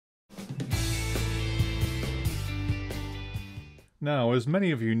Now, as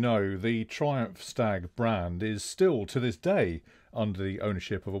many of you know, the Triumph Stag brand is still to this day under the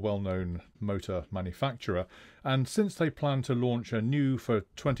ownership of a well-known motor manufacturer, and since they plan to launch a new for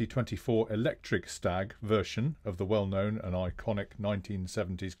 2024 electric Stag version of the well-known and iconic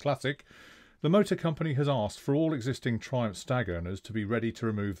 1970s classic, the motor company has asked for all existing Triumph Stag owners to be ready to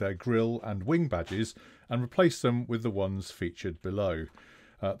remove their grille and wing badges and replace them with the ones featured below.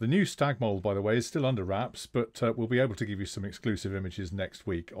 The new Stag mould, by the way, is still under wraps, but we'll be able to give you some exclusive images next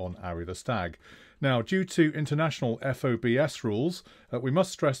week on Arry the Stag. Now, due to international FOBS rules, we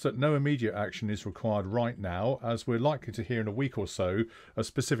must stress that no immediate action is required right now, as we're likely to hear in a week or so a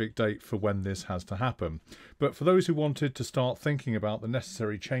specific date for when this has to happen. But for those who wanted to start thinking about the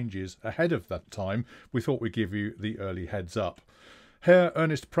necessary changes ahead of that time, we thought we'd give you the early heads up. Herr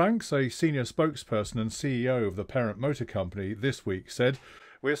Ernest Pranks, a senior spokesperson and CEO of the parent motor company, this week said,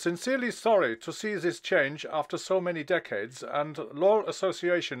 "We are sincerely sorry to see this change after so many decades and long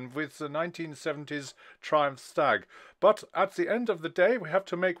association with the 1970s Triumph Stag. But at the end of the day, we have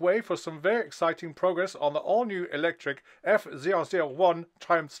to make way for some very exciting progress on the all-new electric F001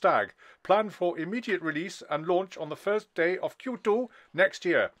 Triumph Stag, planned for immediate release and launch on the first day of Q2 next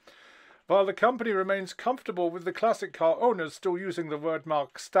year. While the company remains comfortable with the classic car owners still using the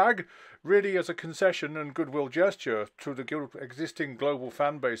wordmark Stag, really as a concession and goodwill gesture to the existing global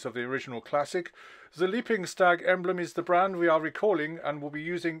fan base of the original classic, the leaping Stag emblem is the brand we are recalling and will be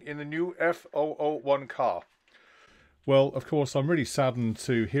using in the new F001 car." Well, of course, I'm really saddened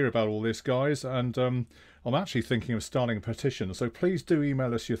to hear about all this, guys, and I'm actually thinking of starting a petition, so please do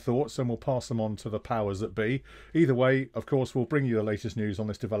email us your thoughts and we'll pass them on to the powers that be. Either way, of course, we'll bring you the latest news on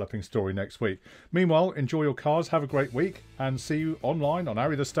this developing story next week. Meanwhile, enjoy your cars, have a great week, and see you online on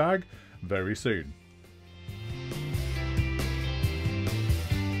Arry the Stag very soon.